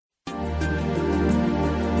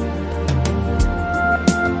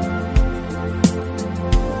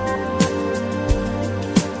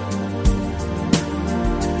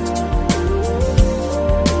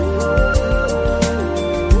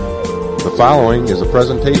following is a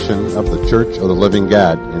presentation of the Church of the Living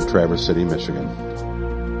God in Traverse City, Michigan.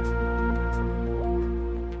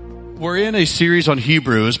 We're in a series on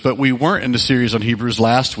Hebrews, but we weren't in the series on Hebrews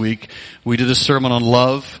last week. We did a sermon on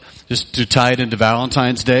love, just to tie it into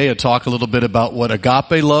Valentine's Day and talk a little bit about what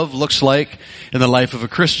agape love looks like in the life of a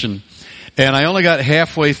Christian. And I only got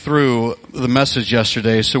halfway through the message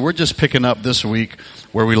yesterday, so we're just picking up this week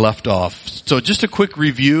where we left off. So just a quick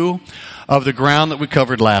review of the ground that we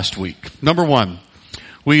covered last week. Number one,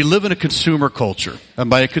 we live in a consumer culture. And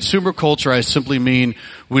by a consumer culture, I simply mean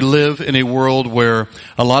we live in a world where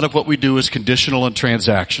a lot of what we do is conditional and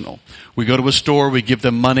transactional. We go to a store, we give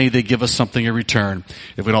them money, they give us something in return.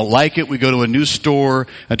 If we don't like it, we go to a new store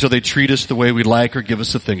until they treat us the way we like or give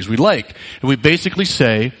us the things we like. And we basically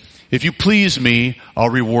say, if you please me, I'll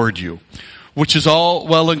reward you. Which is all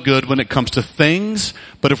well and good when it comes to things,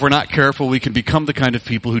 but if we're not careful, we can become the kind of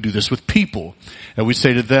people who do this with people. And we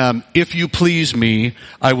say to them, if you please me,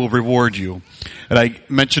 I will reward you. And I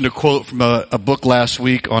mentioned a quote from a book last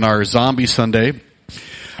week on our Zombie Sunday,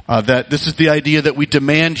 that this is the idea that we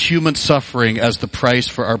demand human suffering as the price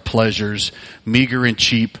for our pleasures, meager and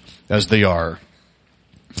cheap as they are.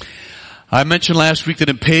 I mentioned last week that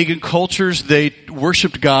in pagan cultures, they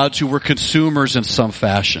worshipped gods who were consumers in some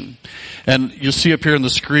fashion. And you'll see up here on the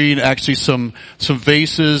screen actually some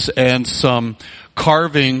vases and some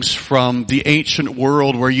carvings from the ancient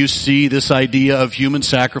world where you see this idea of human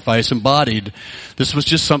sacrifice embodied. This was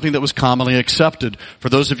just something that was commonly accepted. For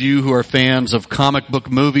those of you who are fans of comic book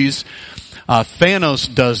movies,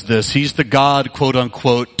 Thanos does this. He's the god, quote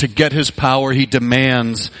unquote. To get his power, he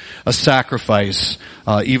demands a sacrifice,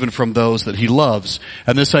 even from those that he loves.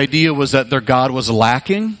 And this idea was that their god was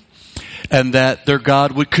lacking and that their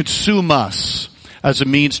god would consume us as a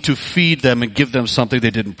means to feed them and give them something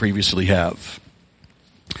they didn't previously have.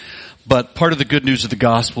 But part of the good news of the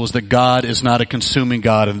gospel is that God is not a consuming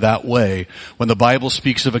God in that way. When the Bible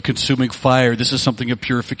speaks of a consuming fire, this is something of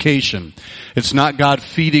purification. It's not God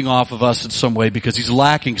feeding off of us in some way because he's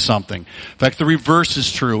lacking something. In fact, the reverse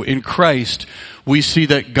is true. In Christ, we see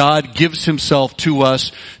that God gives himself to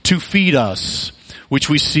us to feed us, which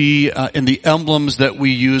we see in the emblems that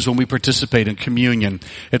we use when we participate in communion.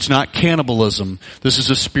 It's not cannibalism. This is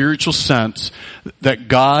a spiritual sense that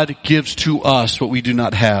God gives to us what we do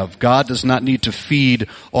not have. God does not need to feed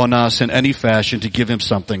on us in any fashion to give him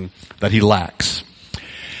something that he lacks.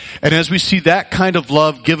 And as we see that kind of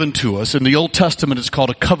love given to us, in the Old Testament it's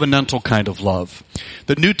called a covenantal kind of love.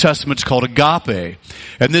 The New Testament is called agape.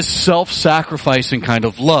 And this self-sacrificing kind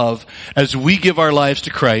of love, as we give our lives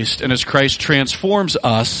to Christ and as Christ transforms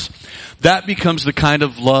us, that becomes the kind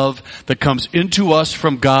of love that comes into us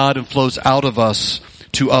from God and flows out of us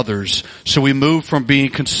to others. So we move from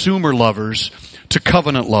being consumer lovers to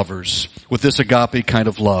covenant lovers with this agape kind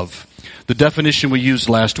of love. The definition we used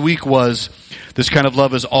last week was this kind of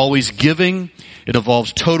love is always giving. It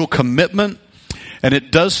involves total commitment. And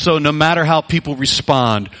it does so no matter how people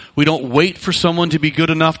respond. We don't wait for someone to be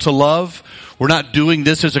good enough to love. We're not doing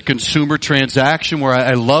this as a consumer transaction where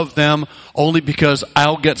I love them only because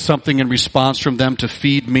I'll get something in response from them to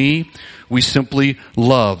feed me. We simply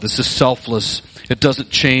love. This is selfless. It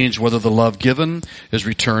doesn't change whether the love given is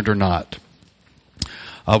returned or not.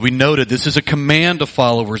 We noted this is a command to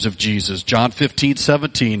followers of Jesus. John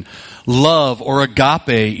 15:17, love or agape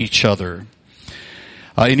each other.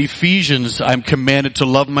 In Ephesians, I'm commanded to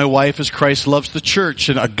love my wife as Christ loves the church,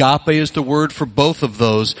 and agape is the word for both of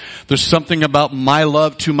those. There's something about my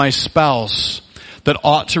love to my spouse that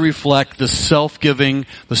ought to reflect the self-giving,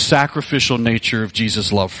 the sacrificial nature of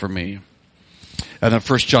Jesus' love for me. And then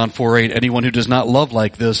 1 John 4:8, anyone who does not love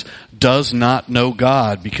like this does not know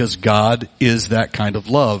God, because God is that kind of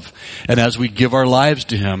love. And as we give our lives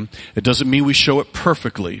to him, it doesn't mean we show it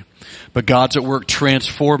perfectly, but God's at work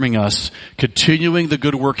transforming us, continuing the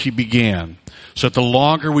good work he began. So that the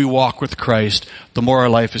longer we walk with Christ, the more our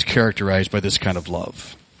life is characterized by this kind of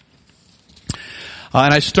love.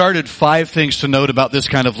 And I started 5 things to note about this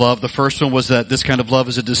kind of love. The first one was that this kind of love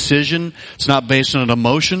is a decision. It's not based on an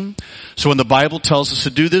emotion. So when the Bible tells us to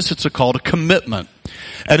do this, it's a call to commitment.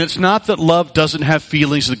 And it's not that love doesn't have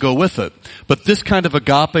feelings that go with it. But this kind of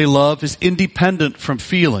agape love is independent from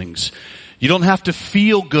feelings. You don't have to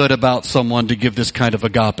feel good about someone to give this kind of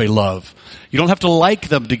agape love. You don't have to like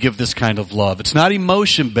them to give this kind of love. It's not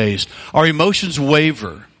emotion-based. Our emotions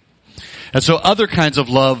waver. And so other kinds of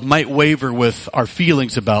love might waver with our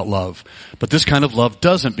feelings about love. But this kind of love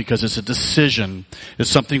doesn't, because it's a decision. It's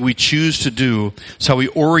something we choose to do. It's how we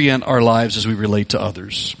orient our lives as we relate to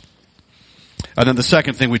others. And then the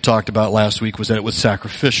second thing we talked about last week was that it was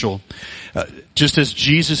sacrificial. just as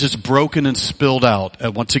Jesus is broken and spilled out,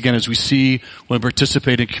 and once again, as we see when we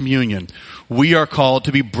participate in communion, we are called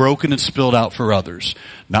to be broken and spilled out for others.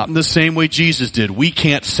 Not in the same way Jesus did. We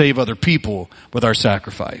can't save other people with our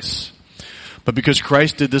sacrifice. But because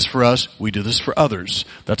Christ did this for us, we do this for others.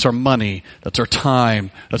 That's our money. That's our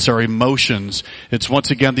time. That's our emotions. It's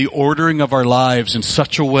once again the ordering of our lives in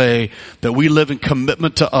such a way that we live in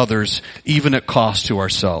commitment to others, even at cost to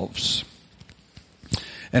ourselves.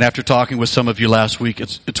 And after talking with some of you last week,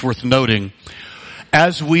 it's worth noting,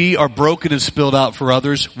 as we are broken and spilled out for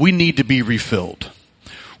others, we need to be refilled.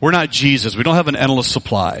 We're not Jesus. We don't have an endless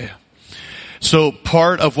supply. So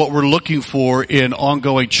part of what we're looking for in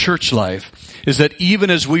ongoing church life is that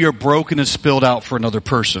even as we are broken and spilled out for another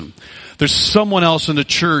person, there's someone else in the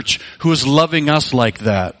church who is loving us like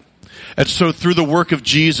that. And so through the work of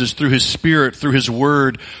Jesus, through His Spirit, through His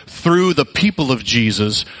Word, through the people of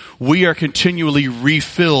Jesus, we are continually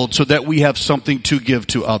refilled so that we have something to give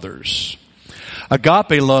to others.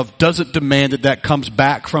 Agape love doesn't demand that comes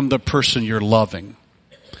back from the person you're loving.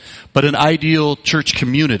 But an ideal church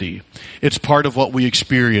community, it's part of what we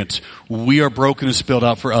experience. We are broken and spilled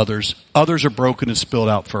out for others. Others are broken and spilled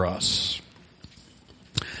out for us.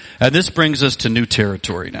 And this brings us to new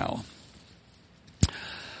territory now.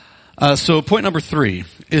 So point number 3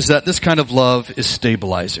 is that this kind of love is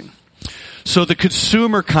stabilizing. So the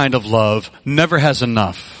consumer kind of love never has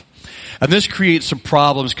enough. And this creates some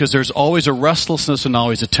problems because there's always a restlessness and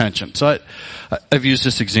always a tension. So I've used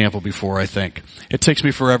this example before, I think. It takes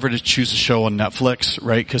me forever to choose a show on Netflix,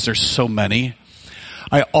 right? Because there's so many.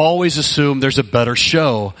 I always assume there's a better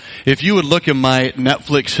show. If you would look at my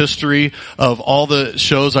Netflix history of all the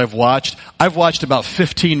shows I've watched about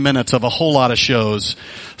 15 minutes of a whole lot of shows.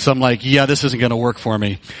 So I'm like, yeah, this isn't going to work for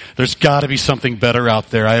me. There's got to be something better out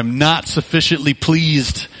there. I am not sufficiently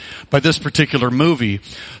pleased by this particular movie.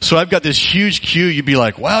 So I've got this huge queue. You'd be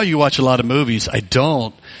like, wow, you watch a lot of movies. I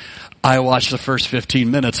don't. I watch the first 15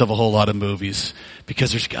 minutes of a whole lot of movies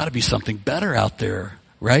because there's got to be something better out there.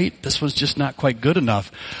 Right? This was just not quite good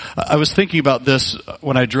enough. I was thinking about this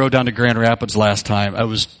when I drove down to Grand Rapids last time. I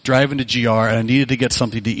was driving to GR and I needed to get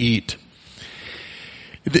something to eat.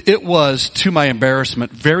 It was, to my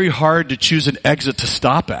embarrassment, very hard to choose an exit to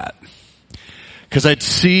stop at. Because I'd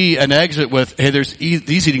see an exit with, hey, there's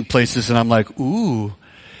these eating places, and I'm like, ooh.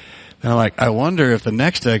 And I'm like, I wonder if the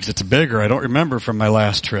next exit's bigger. I don't remember from my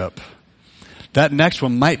last trip. That next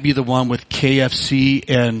one might be the one with KFC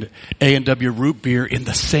and A&W root beer in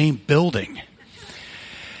the same building.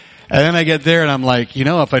 And then I get there and I'm like,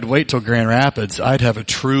 if I'd wait till Grand Rapids, I'd have a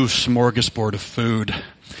true smorgasbord of food.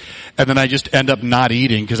 And then I just end up not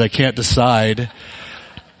eating because I can't decide.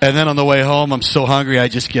 And then on the way home, I'm so hungry I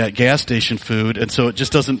just get gas station food. And so it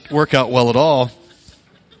just doesn't work out well at all.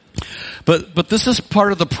 But this is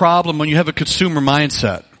part of the problem when you have a consumer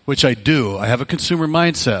mindset, which I do. I have a consumer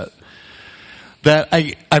mindset. That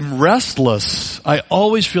I'm restless. I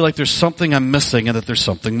always feel like there's something I'm missing and that there's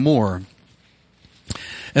something more.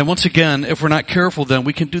 And once again, if we're not careful, then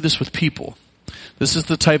we can do this with people. This is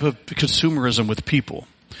the type of consumerism with people.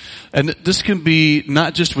 And this can be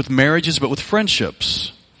not just with marriages, but with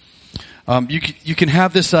friendships. You can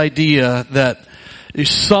have this idea that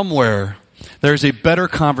somewhere there's a better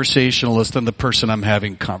conversationalist than the person I'm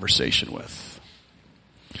having conversation with.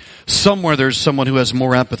 Somewhere there's someone who has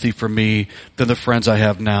more empathy for me than the friends I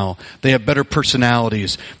have now. They have better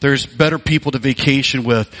personalities. There's better people to vacation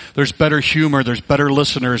with. There's better humor. There's better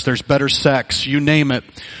listeners. There's better sex. You name it.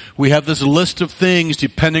 We have this list of things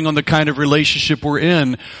depending on the kind of relationship we're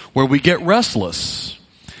in where we get restless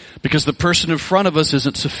because the person in front of us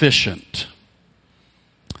isn't sufficient.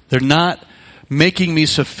 They're not making me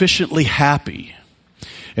sufficiently happy.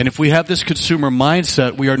 And if we have this consumer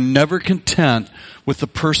mindset, we are never content with the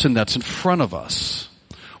person that's in front of us.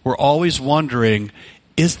 We're always wondering,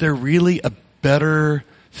 is there really a better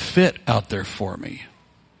fit out there for me?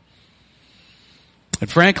 And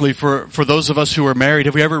frankly, for those of us who are married,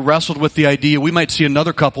 have we ever wrestled with the idea we might see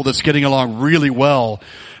another couple that's getting along really well?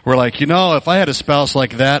 We're like, if I had a spouse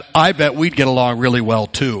like that, I bet we'd get along really well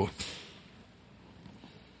too.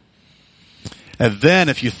 And then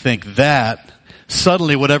if you think that,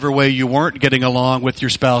 suddenly whatever way you weren't getting along with your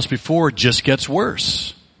spouse before just gets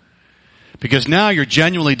worse. Because now you're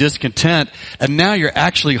genuinely discontent, and now you're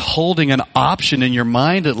actually holding an option in your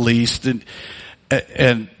mind at least,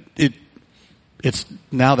 and it's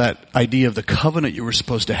now that idea of the covenant you were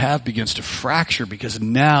supposed to have begins to fracture because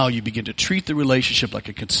now you begin to treat the relationship like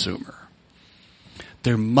a consumer.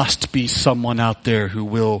 There must be someone out there who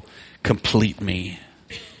will complete me,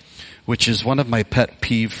 which is one of my pet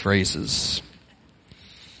peeve phrases.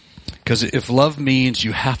 Because if love means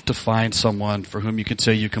you have to find someone for whom you can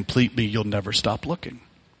say you complete me, you'll never stop looking.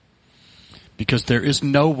 Because there is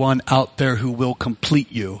no one out there who will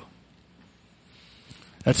complete you.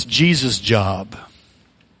 That's Jesus' job.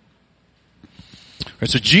 Right,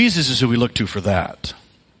 so Jesus is who we look to for that.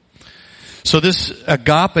 So this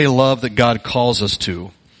agape love that God calls us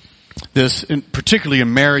to, particularly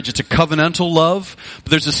in marriage, it's a covenantal love,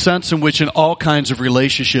 but there's a sense in which in all kinds of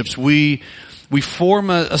relationships we form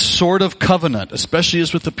a sort of covenant, especially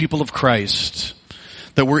as with the people of Christ,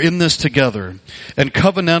 that we're in this together. And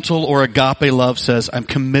covenantal or agape love says, I'm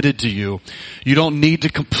committed to you. You don't need to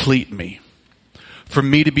complete me for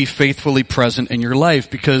me to be faithfully present in your life,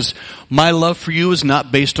 because my love for you is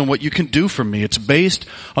not based on what you can do for me. It's based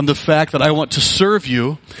on the fact that I want to serve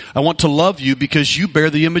you. I want to love you because you bear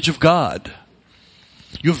the image of God.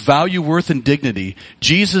 You have value, worth, and dignity.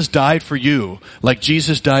 Jesus died for you like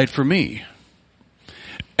Jesus died for me.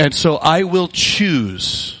 And so I will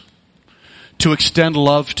choose to extend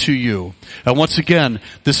love to you. And once again,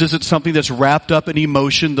 this isn't something that's wrapped up in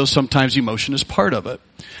emotion, though sometimes emotion is part of it.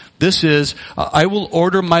 This is, I will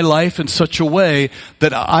order my life in such a way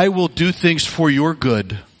that I will do things for your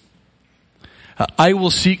good. I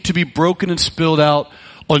will seek to be broken and spilled out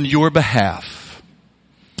on your behalf.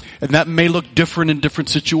 And that may look different in different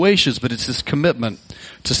situations, but it's this commitment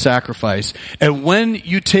to sacrifice. And when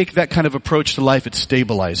you take that kind of approach to life, it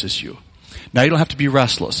stabilizes you. Now, you don't have to be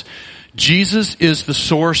restless. Jesus is the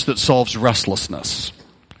source that solves restlessness.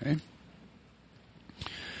 Okay?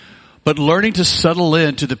 But learning to settle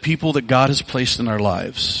into the people that God has placed in our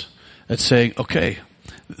lives and saying, okay,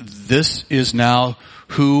 this is now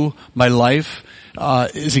who my life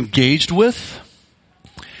is engaged with.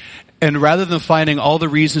 And rather than finding all the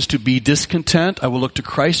reasons to be discontent, I will look to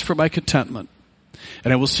Christ for my contentment.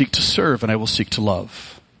 And I will seek to serve and I will seek to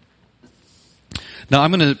love. Now,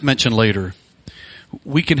 I'm going to mention later,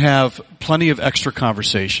 we can have plenty of extra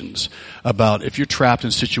conversations about if you're trapped in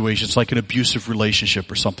situations like an abusive relationship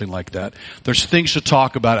or something like that. There's things to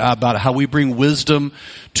talk about how we bring wisdom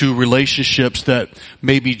to relationships that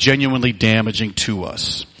may be genuinely damaging to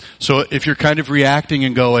us. So if you're kind of reacting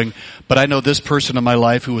and going, but I know this person in my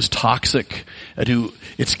life who is toxic and who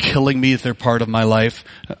it's killing me if they're part of my life.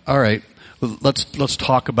 All right, let's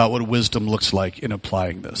talk about what wisdom looks like in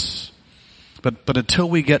applying this. But until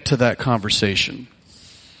we get to that conversation,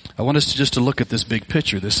 I want us to look at this big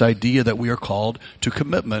picture, this idea that we are called to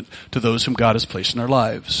commitment to those whom God has placed in our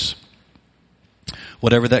lives.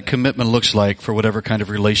 Whatever that commitment looks like for whatever kind of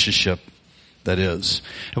relationship that is.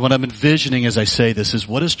 And what I'm envisioning as I say this is,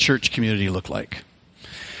 what does church community look like?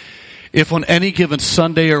 If on any given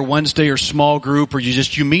Sunday or Wednesday or small group, or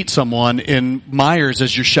you meet someone in Myers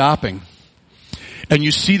as you're shopping, and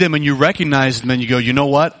you see them and you recognize them and you go, you know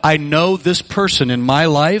what? I know this person in my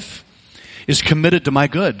life is committed to my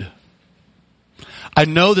good. I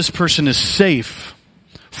know this person is safe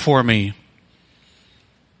for me.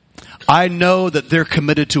 I know that they're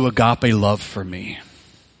committed to agape love for me.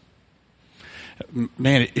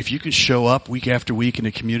 Man, if you can show up week after week in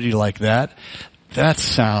a community like that, that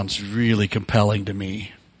sounds really compelling to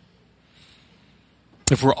me.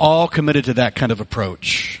 If we're all committed to that kind of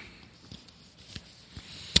approach.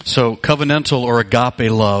 So covenantal or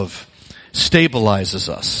agape love stabilizes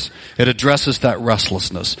us. It addresses that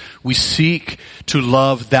restlessness. We seek to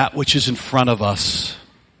love that which is in front of us,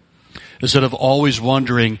 instead of always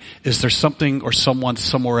wondering, is there something or someone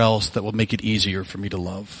somewhere else that will make it easier for me to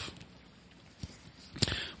love?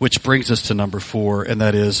 Which brings us to number 4, and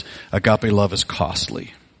that is, agape love is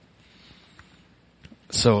costly.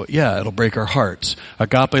 So, yeah, it'll break our hearts.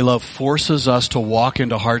 Agape love forces us to walk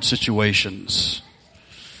into hard situations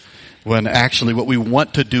when actually what we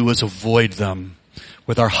want to do is avoid them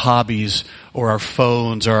with our hobbies or our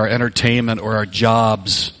phones or our entertainment or our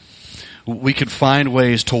jobs. We can find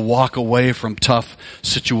ways to walk away from tough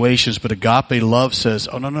situations, but agape love says,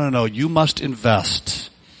 oh, no, you must invest.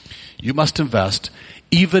 You must invest,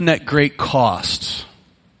 even at great cost,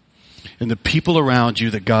 in the people around you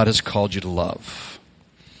that God has called you to love.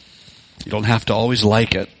 You don't have to always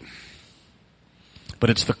like it, but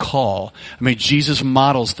it's the call. I mean, Jesus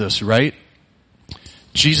models this, right?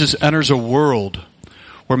 Jesus enters a world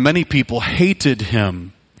where many people hated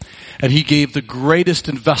him, and he gave the greatest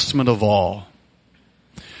investment of all.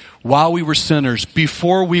 While we were sinners,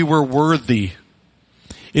 before we were worthy,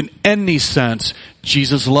 in any sense,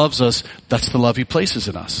 Jesus loves us. That's the love he places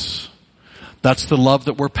in us. That's the love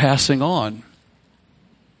that we're passing on.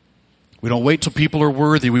 We don't wait till people are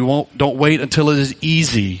worthy. Don't wait until it is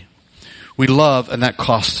easy. We love, and that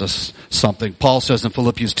costs us something. Paul says in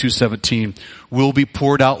Philippians 2:17, we'll be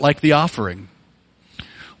poured out like the offering.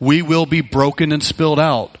 we will be broken and spilled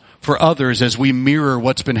out for others as we mirror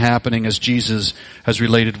what's been happening as Jesus has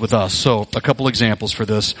related with us. So, a couple examples for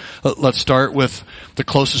this. Let's start with the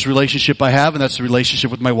closest relationship I have, and that's the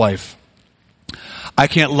relationship with my wife. I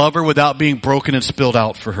can't love her without being broken and spilled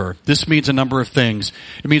out for her. This means a number of things.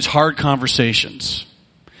 It means hard conversations.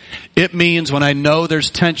 It means when I know there's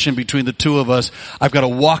tension between the two of us, I've got to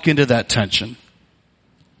walk into that tension.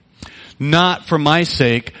 Not for my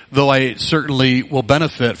sake, though I certainly will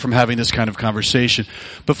benefit from having this kind of conversation,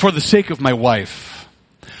 but for the sake of my wife.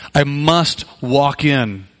 I must walk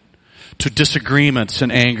in to disagreements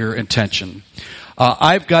and anger and tension.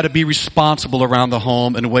 I've got to be responsible around the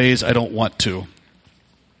home in ways I don't want to.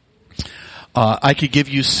 I could give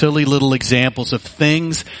you silly little examples of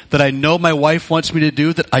things that I know my wife wants me to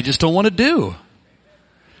do that I just don't want to do.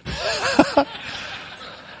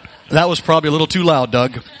 That was probably a little too loud,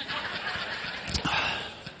 Doug.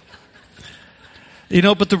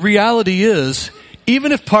 But the reality is,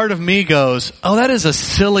 even if part of me goes, oh, that is a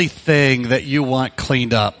silly thing that you want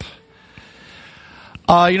cleaned up.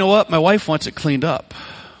 You know what? My wife wants it cleaned up.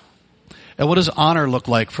 And what does honor look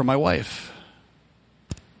like for my wife?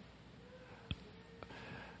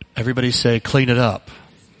 Everybody say, clean it up.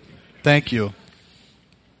 Thank you.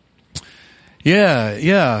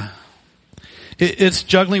 Yeah. It's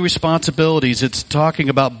juggling responsibilities. It's talking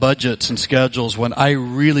about budgets and schedules when I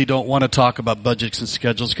really don't want to talk about budgets and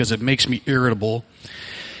schedules because it makes me irritable.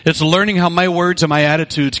 It's learning how my words and my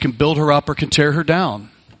attitudes can build her up or can tear her down.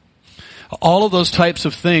 All of those types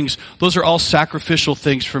of things, those are all sacrificial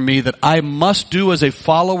things for me that I must do as a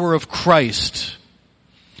follower of Christ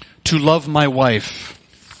to love my wife.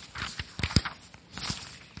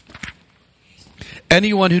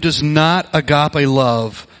 Anyone who does not agape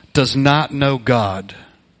love does not know God.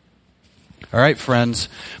 All right, friends,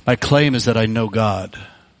 my claim is that I know God.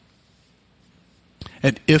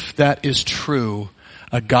 And if that is true,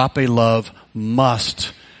 agape love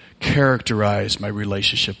must characterize my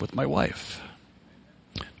relationship with my wife.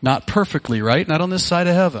 Not perfectly, right? Not on this side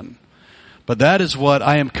of heaven. But that is what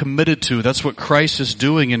I am committed to. That's what Christ is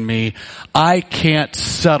doing in me. I can't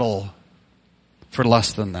settle for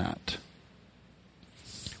less than that.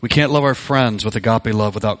 We can't love our friends with agape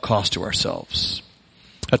love without cost to ourselves.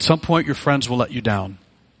 At some point, your friends will let you down.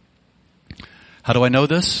 How do I know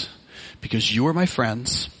this? Because you are my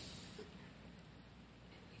friends,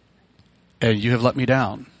 and you have let me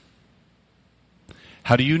down.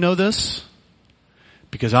 How do you know this?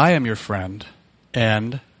 Because I am your friend,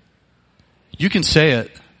 and you can say it.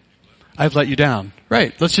 I've let you down.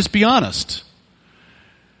 Right, let's just be honest.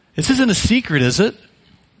 This isn't a secret, is it?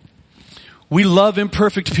 We love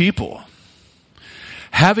imperfect people.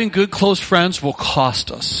 Having good close friends will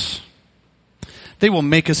cost us. They will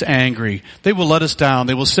make us angry. They will let us down.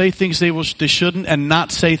 They will say things they shouldn't and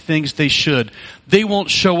not say things they should. They won't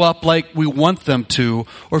show up like we want them to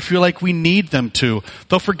or feel like we need them to.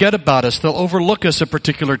 They'll forget about us. They'll overlook us at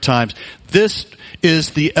particular times. This is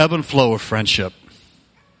the ebb and flow of friendship.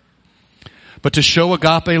 But to show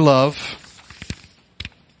agape love,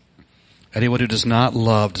 anyone who does not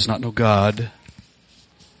love does not know God.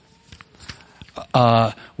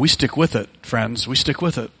 We stick with it, friends. We stick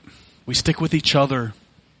with it. We stick with each other.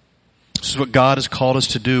 This is what God has called us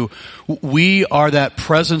to do. We are that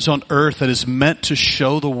presence on earth that is meant to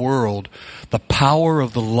show the world the power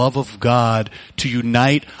of the love of God to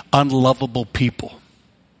unite unlovable people.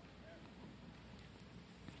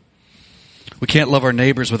 We can't love our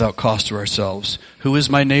neighbors without cost to ourselves. Who is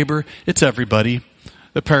my neighbor? It's everybody.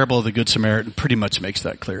 The parable of the Good Samaritan pretty much makes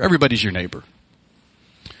that clear. Everybody's your neighbor.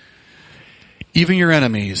 Even your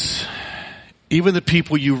enemies. Even the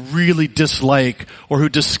people you really dislike or who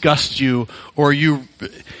disgust you or you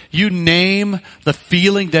name the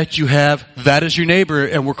feeling that you have, that is your neighbor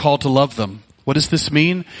and we're called to love them. What does this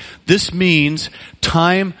mean? This means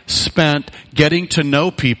time spent getting to know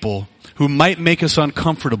people who might make us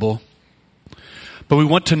uncomfortable. But we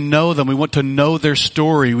want to know them. We want to know their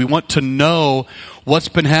story. We want to know what's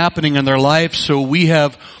been happening in their life so we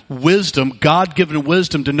have wisdom, God-given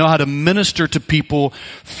wisdom to know how to minister to people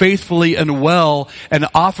faithfully and well and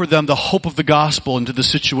offer them the hope of the gospel into the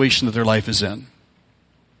situation that their life is in.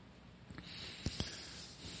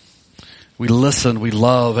 We listen, we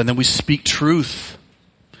love, and then we speak truth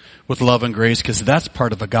with love and grace, because that's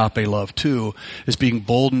part of agape love too, is being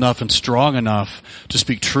bold enough and strong enough to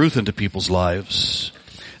speak truth into people's lives.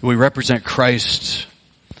 We represent Christ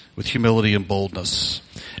with humility and boldness.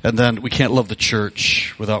 And then we can't love the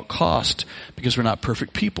church without cost, because we're not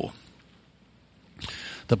perfect people.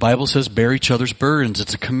 The Bible says bear each other's burdens.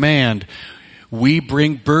 It's a command. We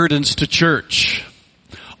bring burdens to church.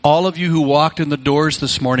 All of you who walked in the doors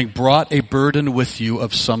this morning brought a burden with you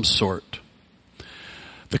of some sort.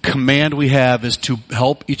 The command we have is to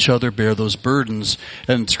help each other bear those burdens.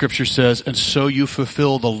 And Scripture says, and so you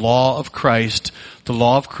fulfill the law of Christ. The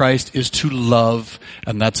law of Christ is to love,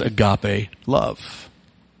 and that's agape love.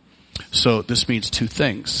 So this means two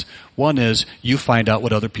things. One is you find out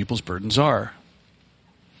what other people's burdens are.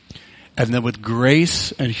 And then with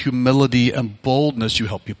grace and humility and boldness, you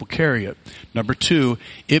help people carry it. Number two,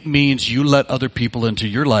 it means you let other people into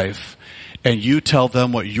your life and you tell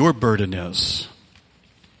them what your burden is.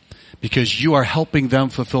 Because you are helping them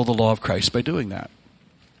fulfill the law of Christ by doing that.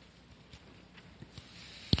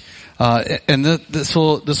 And this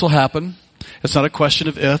will happen. It's not a question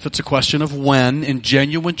of if, it's a question of when. In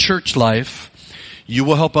genuine church life, you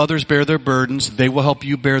will help others bear their burdens. They will help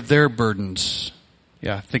you bear their burdens.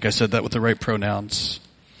 Yeah, I think I said that with the right pronouns.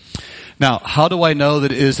 Now, how do I know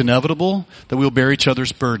that it is inevitable that we'll bear each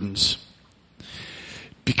other's burdens?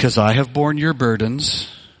 Because I have borne your burdens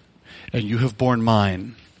and you have borne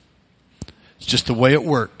mine. It's just the way it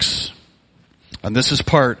works. And this is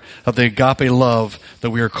part of the agape love that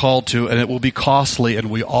we are called to, and it will be costly, and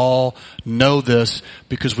we all know this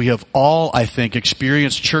because we have all, I think,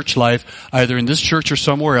 experienced church life, either in this church or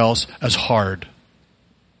somewhere else, as hard.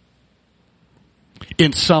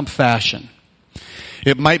 In some fashion.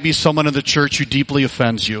 It might be someone in the church who deeply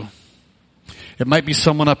offends you. It might be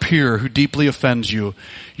someone up here who deeply offends you.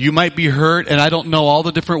 You might be hurt, and I don't know all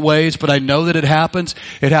the different ways, but I know that it happens.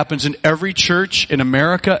 It happens in every church in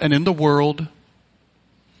America and in the world.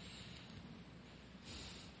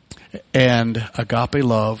 And agape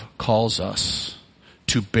love calls us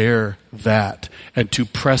to bear that and to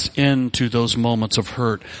press into those moments of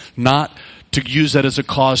hurt. Not to use that as a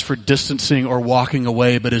cause for distancing or walking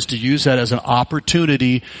away, but is to use that as an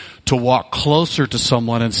opportunity to walk closer to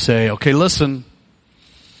someone and say, okay, listen,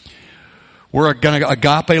 we're going to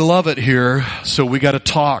agape love it here, so we got to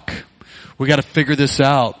talk. We got to figure this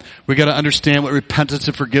out. We got to understand what repentance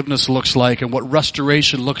and forgiveness looks like and what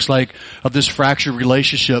restoration looks like of this fractured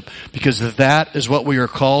relationship, because that is what we are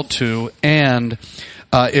called to. And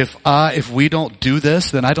if we don't do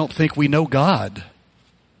this, then I don't think we know God.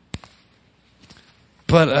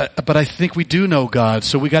 But I think we do know God,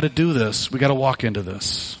 so we got to do this. We got to walk into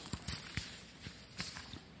this.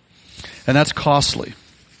 And that's costly.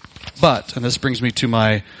 But, and this brings me to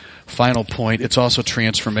my final point, it's also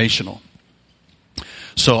transformational.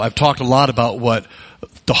 So I've talked a lot about what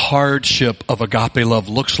the hardship of agape love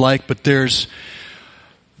looks like, but there's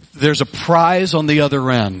a prize on the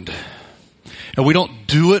other end. And we don't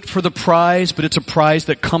do it for the prize, but it's a prize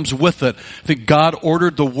that comes with it. I think God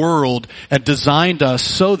ordered the world and designed us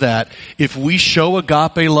so that if we show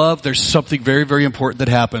agape love, there's something very, very important that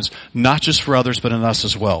happens, not just for others, but in us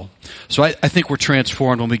as well. So I think we're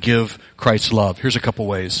transformed when we give Christ's love. Here's a couple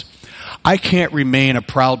ways. I can't remain a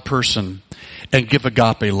proud person and give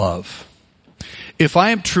agape love. If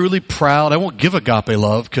I am truly proud, I won't give agape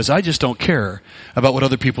love because I just don't care about what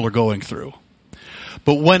other people are going through.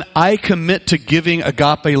 But when I commit to giving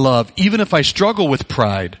agape love, even if I struggle with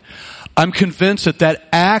pride, I'm convinced that that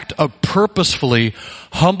act of purposefully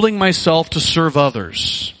humbling myself to serve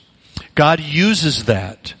others, God uses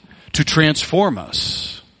that to transform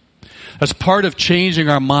us. That's part of changing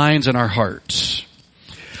our minds and our hearts.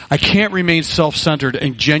 I can't remain self-centered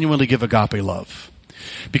and genuinely give agape love.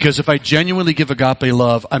 Because if I genuinely give agape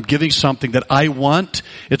love, I'm giving something that I want.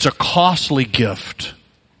 It's a costly gift.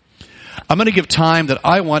 I'm going to give time that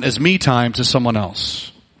I want as me time to someone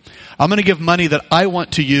else. I'm going to give money that I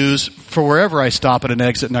want to use for wherever I stop at an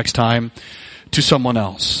exit next time to someone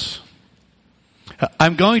else.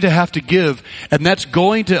 I'm going to have to give, and that's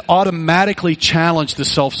going to automatically challenge the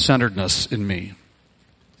self-centeredness in me.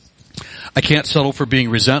 I can't settle for being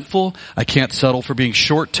resentful. I can't settle for being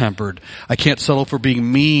short-tempered. I can't settle for being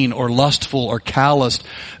mean or lustful or calloused.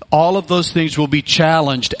 All of those things will be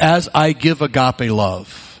challenged as I give agape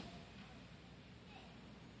love.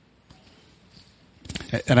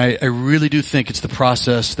 And I really do think it's the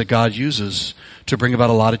process that God uses to bring about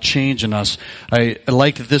a lot of change in us. I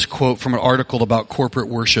liked this quote from an article about corporate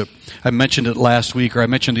worship. I mentioned it last week, or I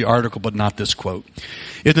mentioned the article, but not this quote.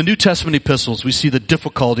 In the New Testament epistles, we see the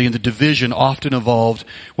difficulty and the division often involved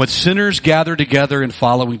when sinners gather together in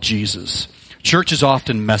following Jesus. Church is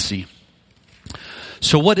often messy.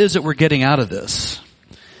 So what is it we're getting out of this?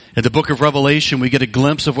 In the book of Revelation, we get a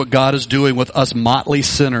glimpse of what God is doing with us motley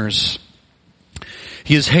sinners.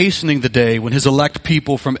 He is hastening the day when his elect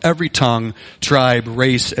people from every tongue, tribe,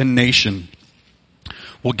 race, and nation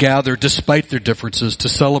will gather despite their differences to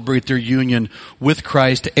celebrate their union with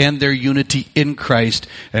Christ and their unity in Christ,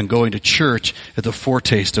 and going to church at the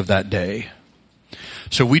foretaste of that day.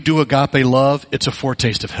 So we do agape love, it's a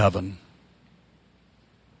foretaste of heaven.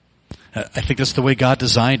 I think that's the way God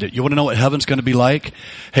designed it. You want to know what heaven's going to be like?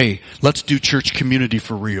 Hey, let's do church community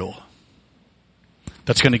for real.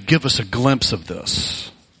 That's going to give us a glimpse of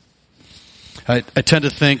this. I tend to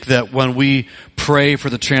think that when we pray for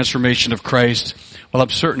the transformation of Christ, well, I'm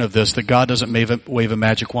certain of this, that God doesn't wave a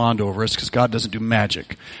magic wand over us, because God doesn't do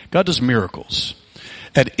magic. God does miracles.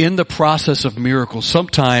 And in the process of miracles,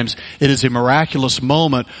 sometimes it is a miraculous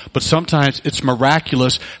moment, but sometimes it's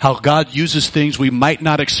miraculous how God uses things we might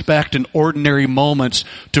not expect in ordinary moments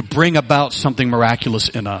to bring about something miraculous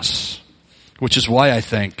in us. Which is why I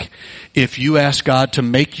think if you ask God to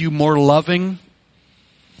make you more loving,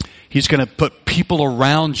 He's going to put people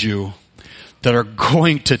around you that are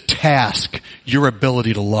going to task your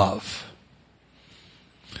ability to love.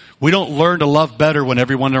 We don't learn to love better when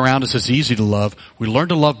everyone around us is easy to love. We learn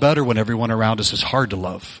to love better when everyone around us is hard to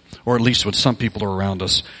love. Or at least when some people around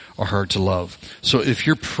us are hard to love. So if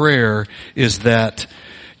your prayer is that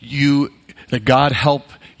God help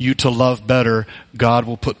you to love better, God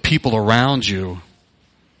will put people around you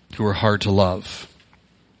who are hard to love.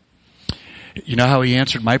 You know how He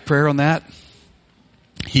answered my prayer on that?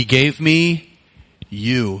 He gave me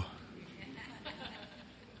you.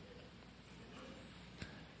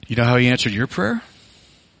 You know how He answered your prayer?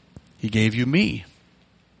 He gave you me.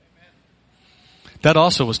 That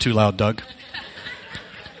also was too loud, Doug.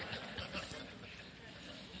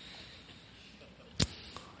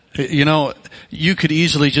 You know, you could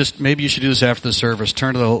easily just, maybe you should do this after the service,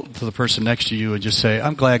 turn to the person next to you and just say,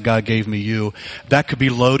 I'm glad God gave me you. That could be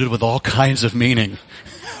loaded with all kinds of meaning.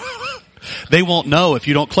 They won't know if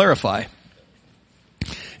you don't clarify.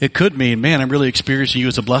 It could mean, man, I'm really experiencing you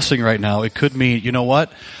as a blessing right now. It could mean, you know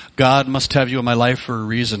what? God must have you in my life for a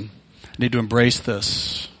reason. I need to embrace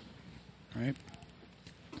this. Right?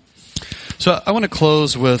 So I want to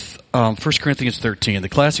close with 1 Corinthians 13, the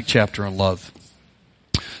classic chapter on love.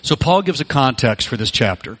 So Paul gives a context for this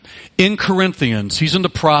chapter. In Corinthians, he's in the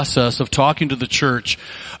process of talking to the church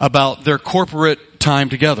about their corporate time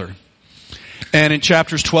together. And in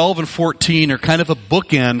chapters 12 and 14 are kind of a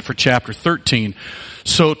bookend for chapter 13.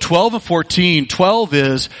 So 12 and 14, 12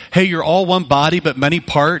 is, hey, you're all one body but many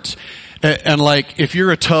parts. And like, if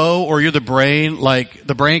you're a toe or you're the brain, like,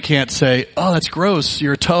 the brain can't say, oh, that's gross,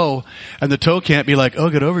 you're a toe. And the toe can't be like,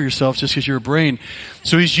 oh, get over yourself just because you're a brain.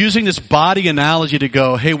 So he's using this body analogy to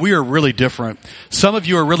go, hey, we are really different. Some of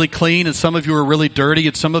you are really clean and some of you are really dirty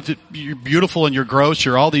and some of you, you're beautiful and you're gross,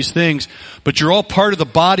 you're all these things. But you're all part of the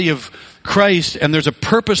body of Christ and there's a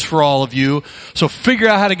purpose for all of you. So figure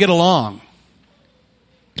out how to get along.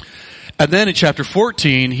 And then in chapter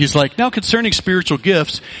 14, he's like, now concerning spiritual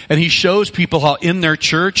gifts, and he shows people how in their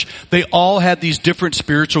church, they all had these different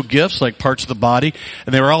spiritual gifts, like parts of the body,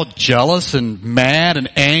 and they were all jealous and mad and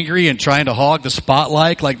angry and trying to hog the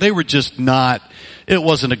spotlight. Like they were just not, it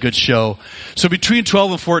wasn't a good show. So between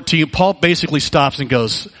 12 and 14, Paul basically stops and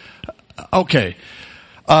goes, okay,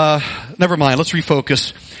 never mind, let's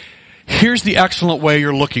refocus. Here's the excellent way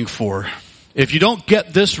you're looking for. If you don't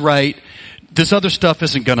get this right, this other stuff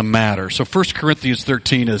isn't going to matter. So 1 Corinthians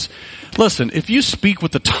 13 is, listen, if you speak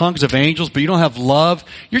with the tongues of angels, but you don't have love,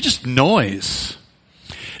 you're just noise.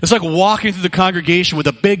 It's like walking through the congregation with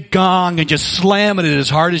a big gong and just slamming it as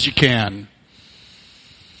hard as you can.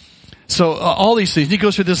 So all these things, he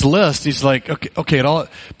goes through this list. He's like, okay,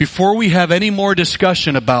 before we have any more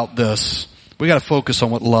discussion about this, we got to focus on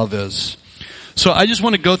what love is. So I just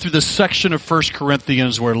want to go through this section of 1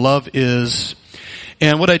 Corinthians where love is.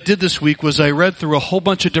 And what I did this week was I read through a whole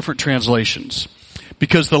bunch of different translations.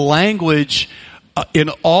 Because the language in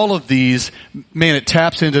all of these, man, it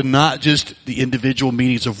taps into not just the individual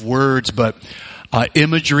meanings of words, but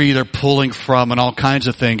imagery they're pulling from and all kinds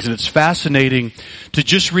of things. And it's fascinating to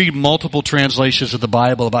just read multiple translations of the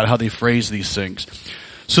Bible about how they phrase these things.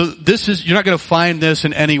 So you're not going to find this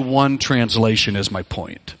in any one translation is my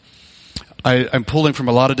point. I'm pulling from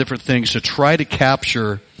a lot of different things to try to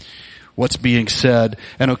capture what's being said.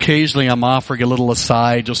 And occasionally I'm offering a little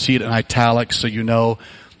aside. You'll see it in italics so you know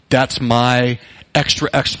that's my extra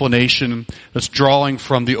explanation that's drawing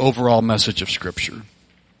from the overall message of Scripture.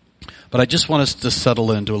 But I just want us to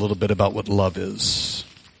settle into a little bit about what love is.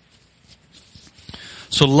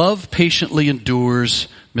 So love patiently endures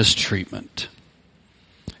mistreatment.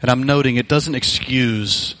 And I'm noting it doesn't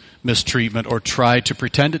excuse mistreatment or try to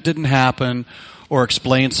pretend it didn't happen or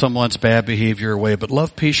explain someone's bad behavior away, but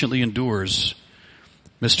love patiently endures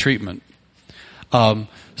mistreatment.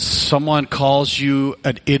 Someone calls you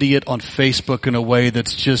an idiot on Facebook in a way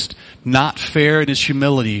that's just not fair and is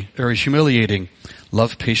humiliating.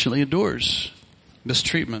 Love patiently endures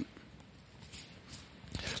mistreatment.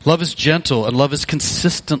 Love is gentle and love is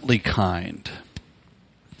consistently kind.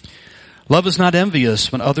 Love is not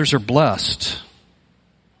envious when others are blessed.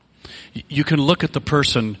 You can look at the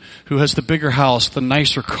person who has the bigger house, the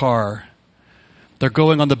nicer car. They're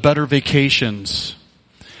going on the better vacations.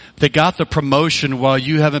 They got the promotion while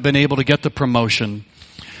you haven't been able to get the promotion.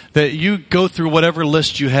 That you go through whatever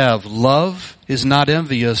list you have. Love is not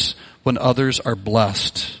envious when others are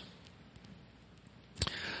blessed.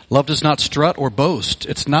 Love does not strut or boast.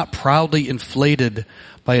 It's not proudly inflated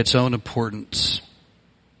by its own importance.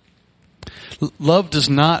 Love does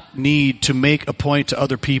not need to make a point to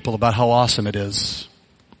other people about how awesome it is.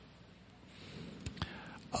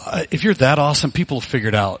 If you're that awesome, people will figure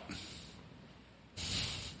it out.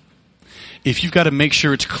 If you've got to make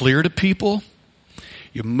sure it's clear to people,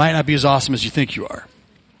 you might not be as awesome as you think you are.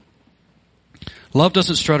 Love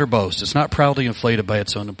doesn't strut or boast. It's not proudly inflated by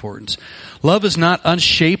its own importance. Love is not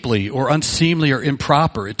unshapely or unseemly or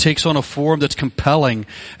improper. It takes on a form that's compelling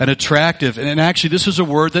and attractive. And actually, this is a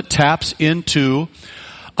word that taps into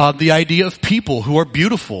the idea of people who are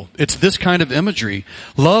beautiful. It's this kind of imagery.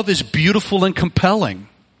 Love is beautiful and compelling.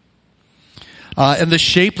 And the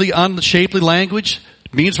shapely, unshapely language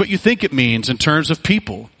means what you think it means in terms of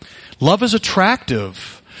people. Love is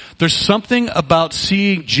attractive. There's something about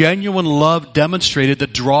seeing genuine love demonstrated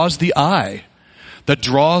that draws the eye, that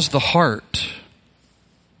draws the heart.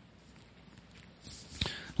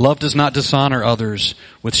 Love does not dishonor others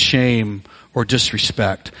with shame or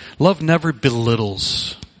disrespect. Love never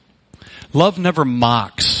belittles. Love never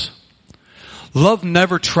mocks. Love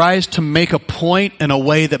never tries to make a point in a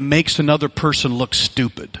way that makes another person look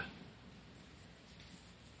stupid.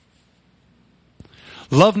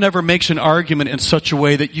 Love never makes an argument in such a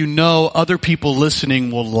way that you know other people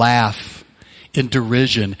listening will laugh in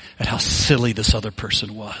derision at how silly this other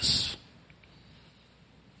person was.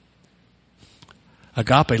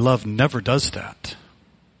 Agape love never does that.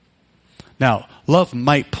 Now, love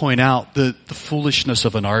might point out the foolishness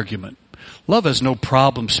of an argument. Love has no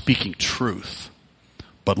problem speaking truth.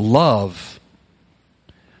 But love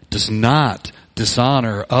does not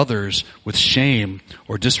dishonor others with shame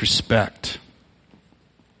or disrespect.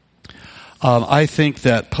 I think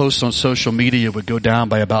that posts on social media would go down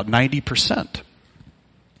by about 90%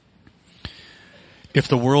 if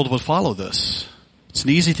the world would follow this. It's an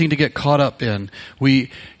easy thing to get caught up in.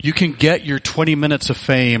 You can get your 20 minutes of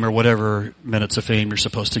fame or whatever minutes of fame you're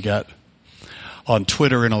supposed to get on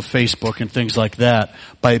Twitter and on Facebook and things like that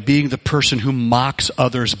by being the person who mocks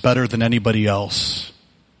others better than anybody else.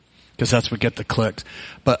 Because that's what gets the clicks.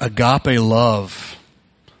 But agape love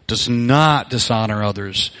does not dishonor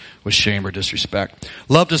others with shame or disrespect.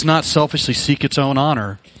 Love does not selfishly seek its own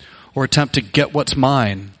honor or attempt to get what's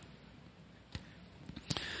mine.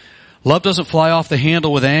 Love doesn't fly off the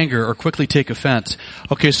handle with anger or quickly take offense.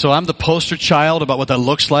 Okay, so I'm the poster child about what that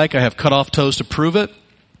looks like. I have cut off toes to prove it,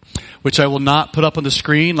 which I will not put up on the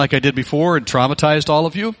screen like I did before and traumatized all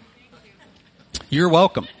of you. You're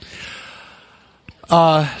welcome.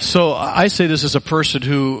 So I say this as a person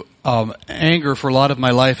who anger for a lot of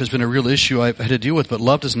my life has been a real issue I've had to deal with, but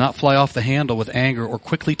love does not fly off the handle with anger or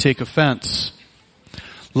quickly take offense.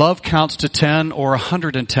 Love counts to 10 or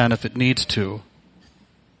 110 if it needs to.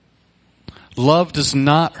 Love does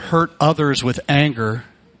not hurt others with anger.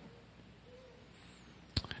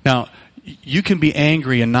 Now, you can be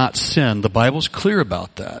angry and not sin. The Bible's clear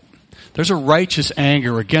about that. There's a righteous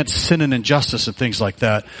anger against sin and injustice and things like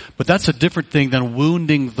that. But that's a different thing than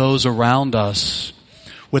wounding those around us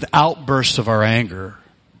with outbursts of our anger.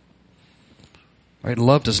 Right?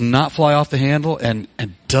 Love does not fly off the handle and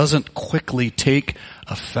doesn't quickly take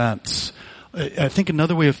offense. I think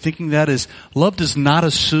another way of thinking that is love does not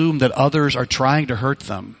assume that others are trying to hurt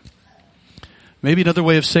them. Maybe another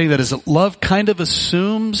way of saying that is that love kind of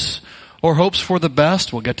assumes or hopes for the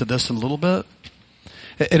best. We'll get to this in a little bit.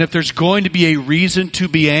 And if there's going to be a reason to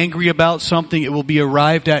be angry about something, it will be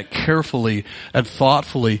arrived at carefully and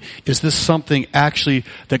thoughtfully. Is this something actually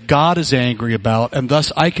that God is angry about, and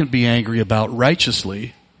thus I can be angry about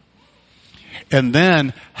righteously? And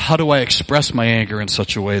then, how do I express my anger in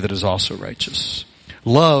such a way that is also righteous?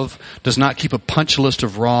 Love does not keep a punch list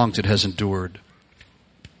of wrongs it has endured.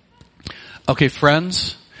 Okay,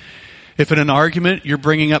 friends, if in an argument you're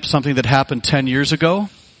bringing up something that happened 10 years ago,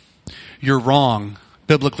 you're wrong.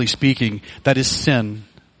 Biblically speaking, that is sin.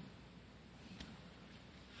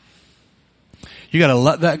 You got to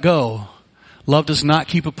let that go. Love does not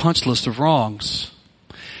keep a punch list of wrongs.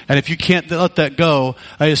 And if you can't let that go,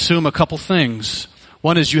 I assume a couple things.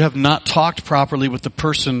 One is you have not talked properly with the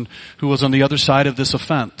person who was on the other side of this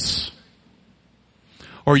offense.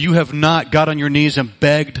 Or you have not got on your knees and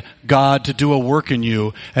begged God to do a work in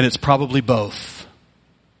you, and it's probably both.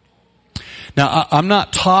 Now, I'm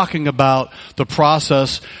not talking about the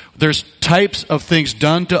process. There's types of things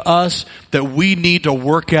done to us that we need to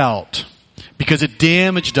work out because it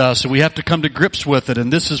damaged us, and we have to come to grips with it.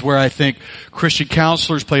 And this is where I think Christian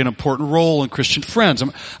counselors play an important role, and Christian friends.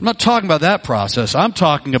 I'm not talking about that process. I'm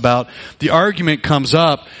talking about the argument comes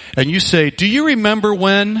up, and you say, do you remember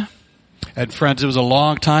when? And friends, it was a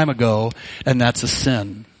long time ago, and that's a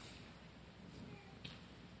sin.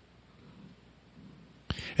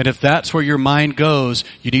 And if that's where your mind goes,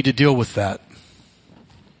 you need to deal with that.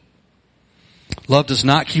 Love does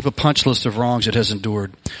not keep a punch list of wrongs it has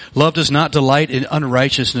endured. Love does not delight in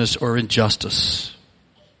unrighteousness or injustice.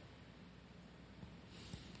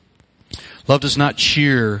 Love does not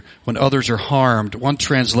cheer when others are harmed. One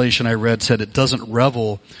translation I read said it doesn't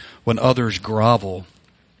revel when others grovel.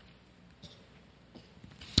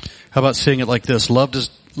 How about saying it like this?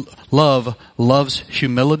 Love loves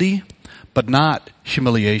humility, but not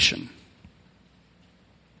humiliation.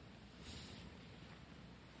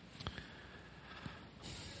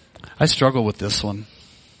 I struggle with this one.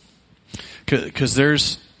 Because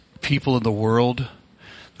there's people in the world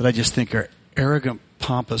that I just think are arrogant,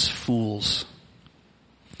 pompous fools.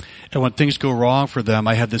 And when things go wrong for them,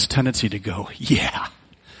 I have this tendency to go, yeah.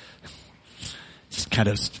 Just kind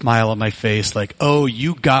of smile on my face like, oh,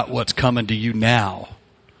 you got what's coming to you now.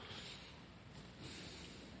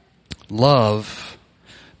 Love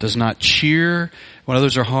does not cheer when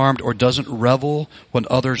others are harmed or doesn't revel when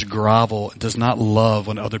others grovel. It does not love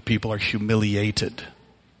when other people are humiliated.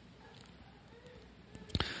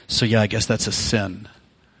 So yeah, I guess that's a sin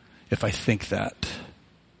if I think that.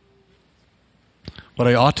 What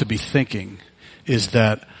I ought to be thinking is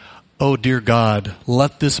that, oh dear God,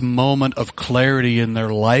 let this moment of clarity in their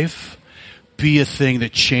life be a thing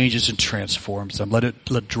that changes and transforms them.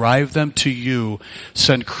 Let drive them to you.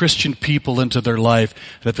 Send Christian people into their life.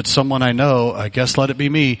 And if it's someone I know, I guess let it be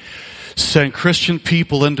me. Send Christian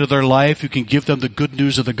people into their life who can give them the good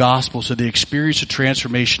news of the gospel so they experience the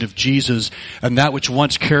transformation of Jesus, and that which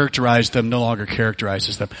once characterized them no longer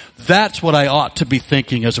characterizes them. That's what I ought to be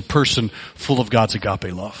thinking as a person full of God's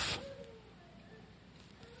agape love.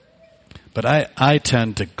 But I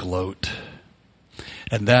tend to gloat,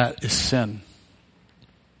 and that is sin.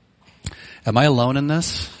 Am I alone in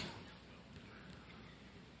this?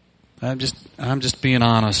 I'm just being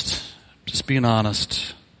honest. Just being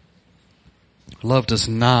honest. Love does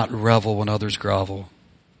not revel when others grovel.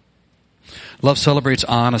 Love celebrates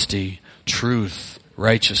honesty, truth,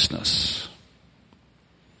 righteousness.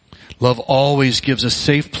 Love always gives a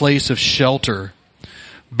safe place of shelter,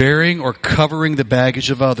 bearing or covering the baggage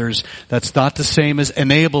of others. That's not the same as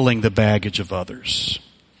enabling the baggage of others.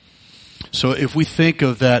 So if we think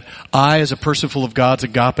of that, I as a person full of God's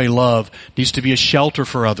agape love needs to be a shelter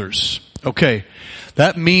for others. Okay,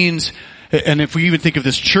 that means, and if we even think of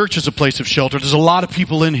this church as a place of shelter, there's a lot of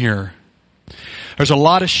people in here. There's a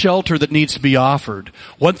lot of shelter that needs to be offered.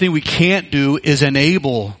 One thing we can't do is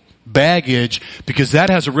enable baggage, because that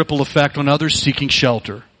has a ripple effect on others seeking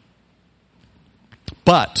shelter.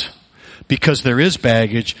 But because there is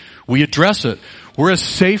baggage, we address it. We're a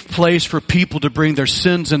safe place for people to bring their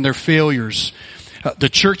sins and their failures. The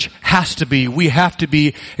church we have to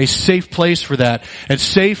be a safe place for that. And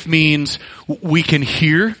safe means we can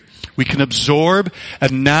hear, we can absorb,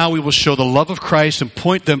 and now we will show the love of Christ and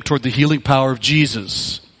point them toward the healing power of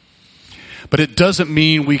Jesus. But it doesn't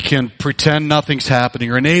mean we can pretend nothing's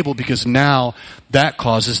happening or enable, because now that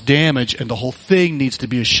causes damage and the whole thing needs to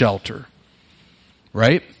be a shelter.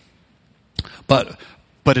 Right?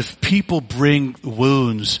 But if people bring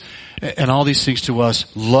wounds and all these things to us,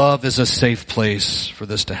 love is a safe place for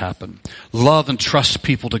this to happen. Love and trust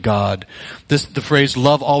people to God. The phrase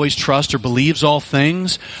love always trusts or believes all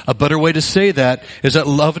things, a better way to say that is that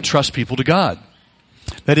love and trust people to God.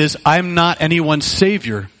 That is, I'm not anyone's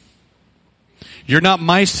savior. You're not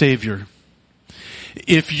my savior.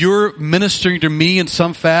 If you're ministering to me in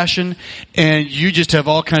some fashion and you just have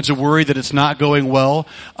all kinds of worry that it's not going well,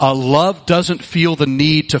 love doesn't feel the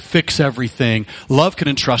need to fix everything. Love can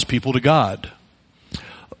entrust people to God.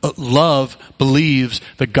 Love believes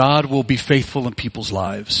that God will be faithful in people's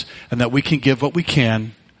lives and that we can give what we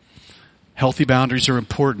can. Healthy boundaries are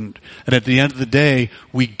important. And at the end of the day,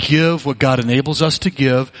 we give what God enables us to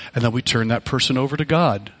give, and then we turn that person over to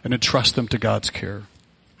God and entrust them to God's care.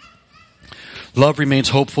 Love remains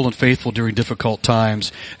hopeful and faithful during difficult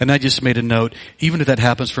times. And I just made a note, even if that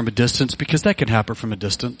happens from a distance, because that can happen from a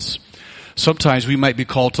distance. Sometimes we might be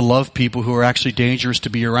called to love people who are actually dangerous to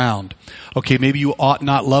be around. Okay, maybe you ought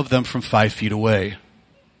not love them from 5 feet away.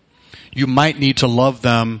 You might need to love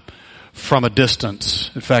them from a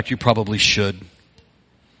distance. In fact, you probably should.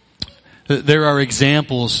 There are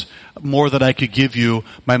examples more that I could give you.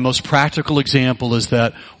 My most practical example is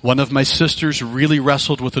that one of my sisters really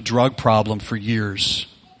wrestled with a drug problem for years.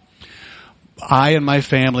 I and my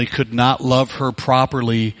family could not love her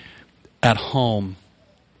properly at home.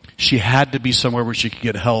 She had to be somewhere where she could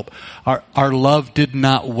get help. Our love did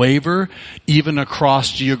not waver, even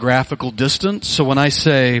across geographical distance. So when I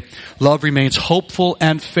say love remains hopeful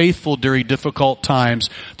and faithful during difficult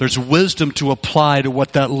times, there's wisdom to apply to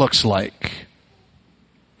what that looks like.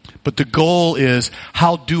 But the goal is,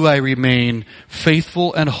 how do I remain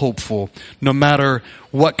faithful and hopeful, no matter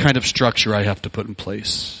what kind of structure I have to put in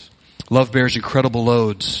place? Love bears incredible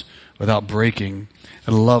loads without breaking,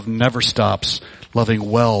 and love never stops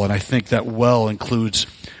loving well, and I think that well includes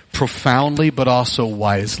profoundly but also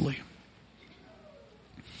wisely.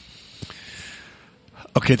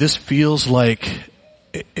 Okay, this feels like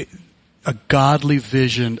a godly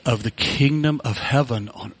vision of the kingdom of heaven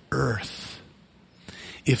on earth.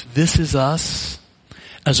 If this is us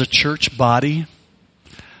as a church body,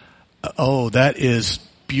 oh, that is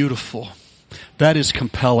beautiful. That is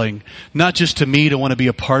compelling. Not just to me to want to be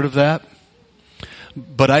a part of that,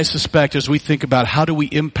 but I suspect as we think about how do we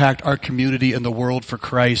impact our community and the world for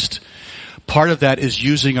Christ, part of that is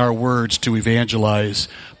using our words to evangelize.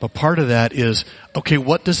 But part of that is, okay,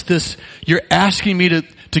 what does this, you're asking me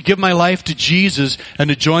to give my life to Jesus and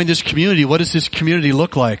to join this community. What does this community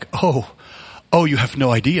look like? Oh, you have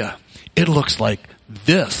no idea. It looks like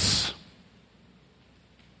this.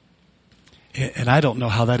 And I don't know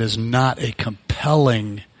how that is not a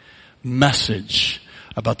compelling message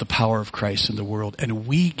about the power of Christ in the world. And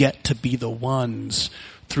we get to be the ones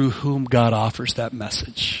through whom God offers that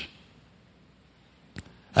message.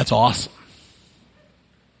 That's awesome.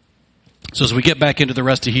 So as we get back into the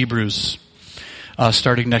rest of Hebrews,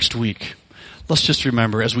 starting next week, let's just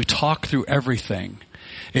remember, as we talk through everything,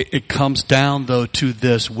 it comes down, though, to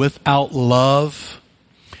this. Without love,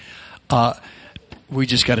 we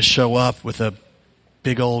just got to show up with a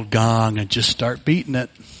big old gong and just start beating it.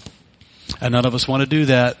 And none of us want to do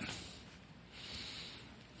that.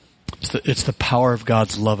 It's the power of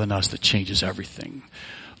God's love in us that changes everything.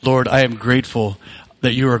 Lord, I am grateful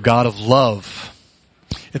that you are a God of love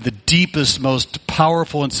in the deepest, most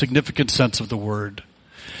powerful and significant sense of the word.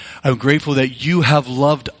 I'm grateful that you have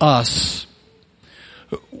loved us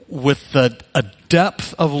with a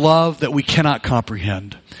depth of love that we cannot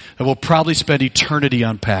comprehend, that we'll probably spend eternity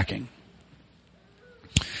unpacking.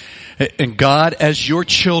 And God, as your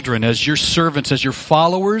children, as your servants, as your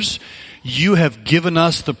followers, you have given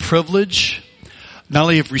us the privilege not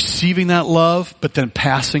only of receiving that love, but then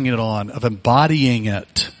passing it on, of embodying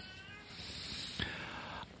it.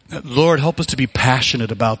 Lord, help us to be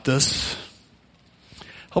passionate about this.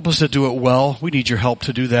 Help us to do it well. We need your help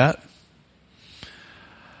to do that.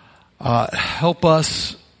 Help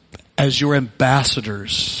us as your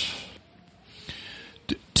ambassadors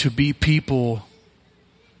to be people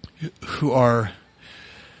who are,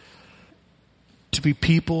 to be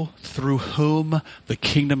people through whom the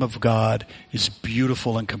kingdom of God is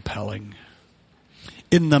beautiful and compelling.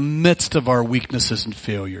 In the midst of our weaknesses and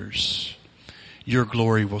failures, your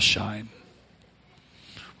glory will shine.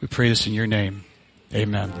 We pray this in your name.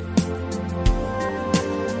 Amen.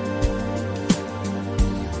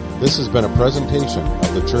 This has been a presentation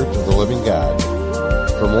of the Church of the Living God.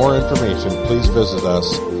 For more information, please visit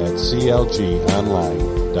us at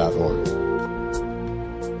clgonline.org.